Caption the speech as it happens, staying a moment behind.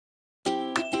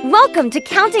Welcome to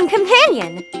Counting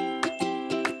Companion!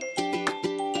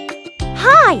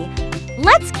 Hi!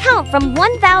 Let's count from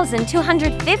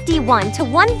 1,251 to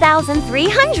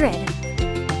 1,300.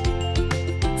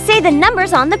 Say the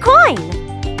numbers on the coin.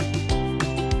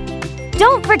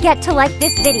 Don't forget to like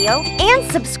this video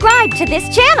and subscribe to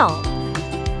this channel.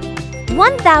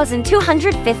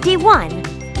 1,251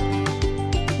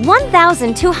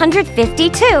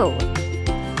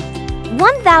 1,252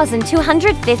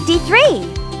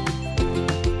 1,253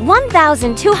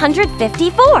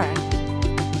 1,254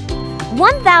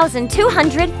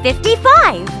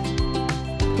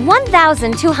 1,255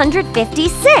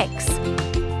 1,256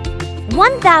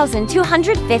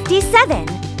 1,257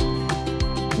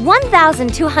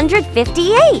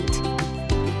 1,258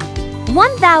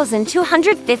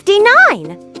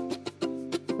 1,259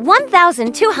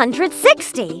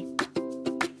 1,260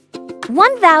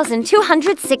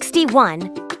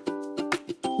 1,261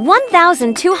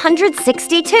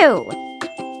 1,262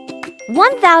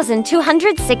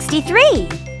 1,263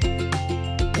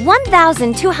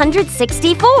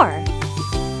 1,264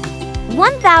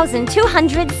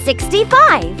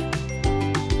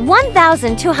 1,265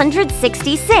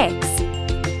 1,266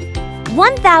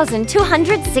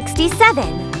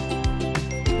 1,267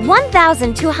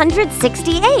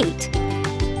 1,268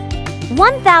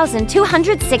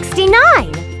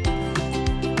 1,269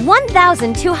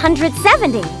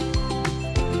 1,270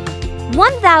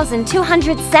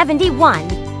 1,271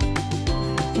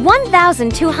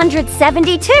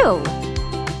 1,272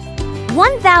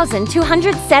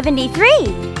 1,273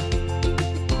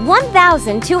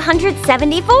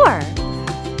 1,274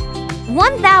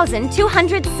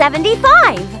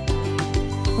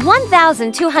 1,275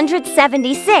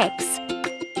 1,276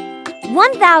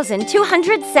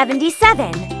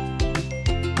 1,277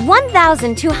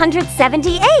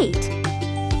 1,278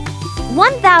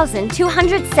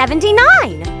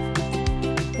 1,279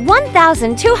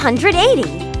 1,280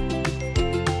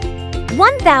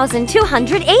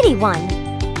 1,281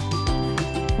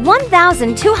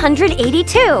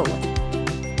 1,282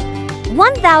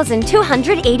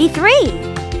 1,283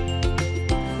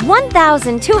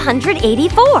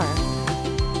 1,284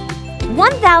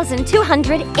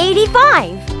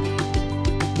 1,285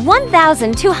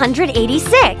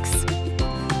 1,286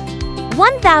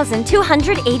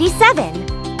 1,287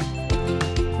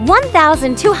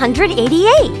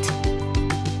 1,288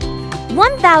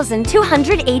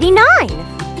 1,289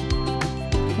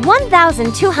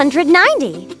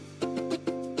 1,290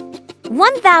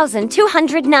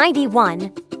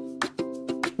 1,291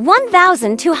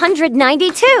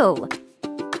 1,292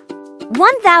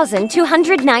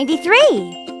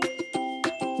 1,293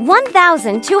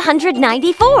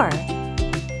 1,294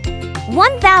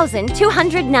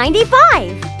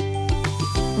 1,295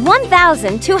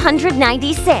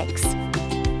 1,296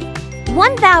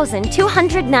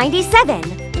 1,297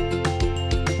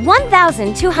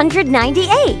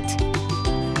 1,298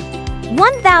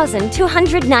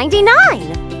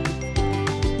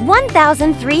 1,299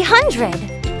 1,300.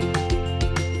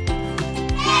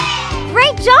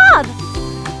 Great job!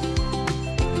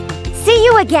 See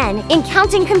you again in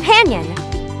Counting Companion.